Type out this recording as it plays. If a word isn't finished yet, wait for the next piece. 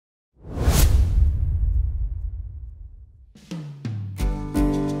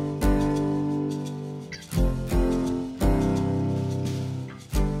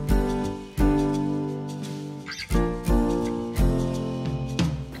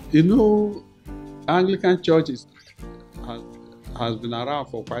You know, Anglican Church has been around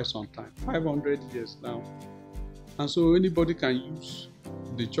for quite some time, 500 years now. And so anybody can use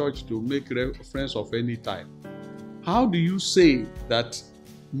the church to make reference of any type. How do you say that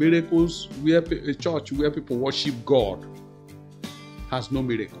miracles, a church where people worship God, has no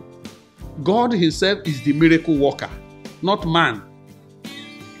miracle? God himself is the miracle worker, not man.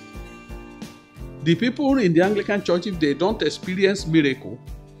 The people in the Anglican Church, if they don't experience miracle,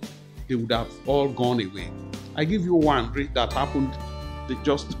 they would have all gone away. I give you one that happened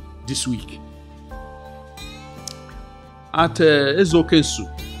just this week. At Ezokensu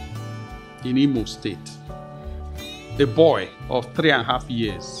in Imo State, a boy of 3.5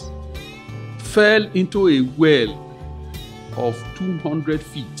 years fell into a well of 200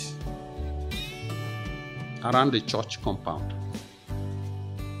 feet around the church compound.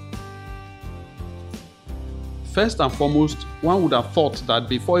 First and foremost, one would have thought that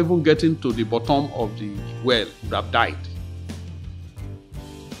before even getting to the bottom of the well, he would have died.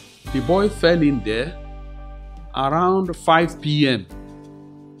 The boy fell in there around 5 p.m.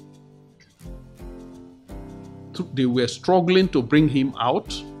 They were struggling to bring him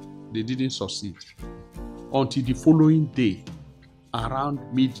out. They didn't succeed. Until the following day, around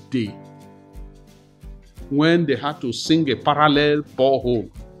midday, when they had to sing a parallel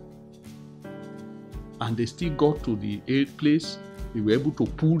borehole. And they still got to the place. They were able to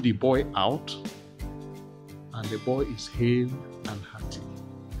pull the boy out. And the boy is hale and hearty.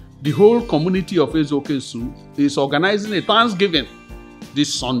 The whole community of Ezokensu is organizing a Thanksgiving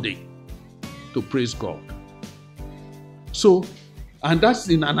this Sunday to praise God. So, and that's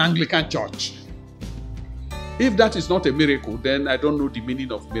in an Anglican church. If that is not a miracle, then I don't know the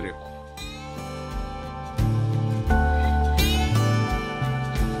meaning of miracle.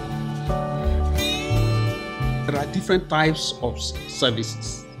 There are different types of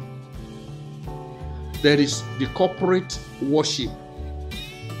services. There is the corporate worship,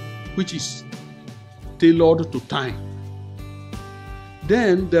 which is tailored to time.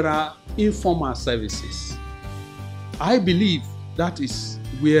 Then there are informal services. I believe that is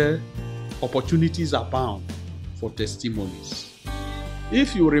where opportunities abound for testimonies.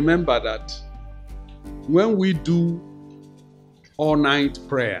 If you remember that when we do all-night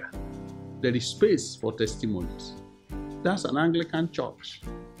prayer, there is space for testimonies. That's an Anglican church.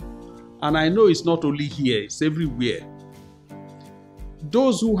 And I know it's not only here, it's everywhere.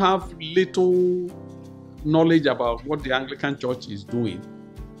 Those who have little knowledge about what the Anglican church is doing,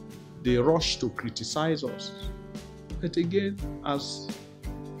 they rush to criticize us. But again, as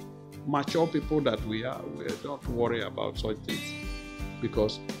mature people that we don't worry about such things.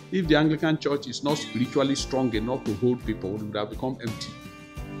 Because if the Anglican church is not spiritually strong enough to hold people, it would have become empty.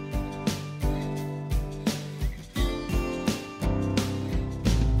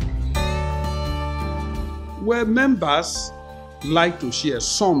 Where members like to share,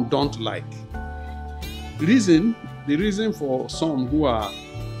 some don't like. The reason for some who are,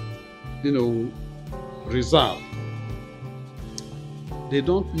 reserved, they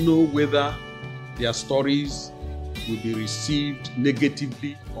don't know whether their stories will be received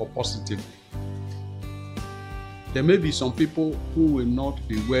negatively or positively. There may be some people who will not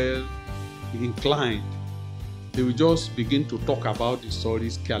be well inclined. They will just begin to talk about the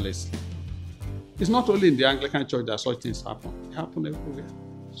stories carelessly. It's not only in the Anglican church that such things happen. They happen everywhere.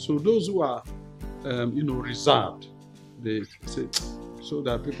 So those who are, reserved, they say, so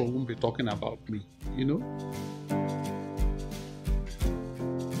that people won't be talking about me,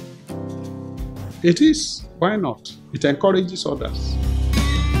 It is. Why not? It encourages others.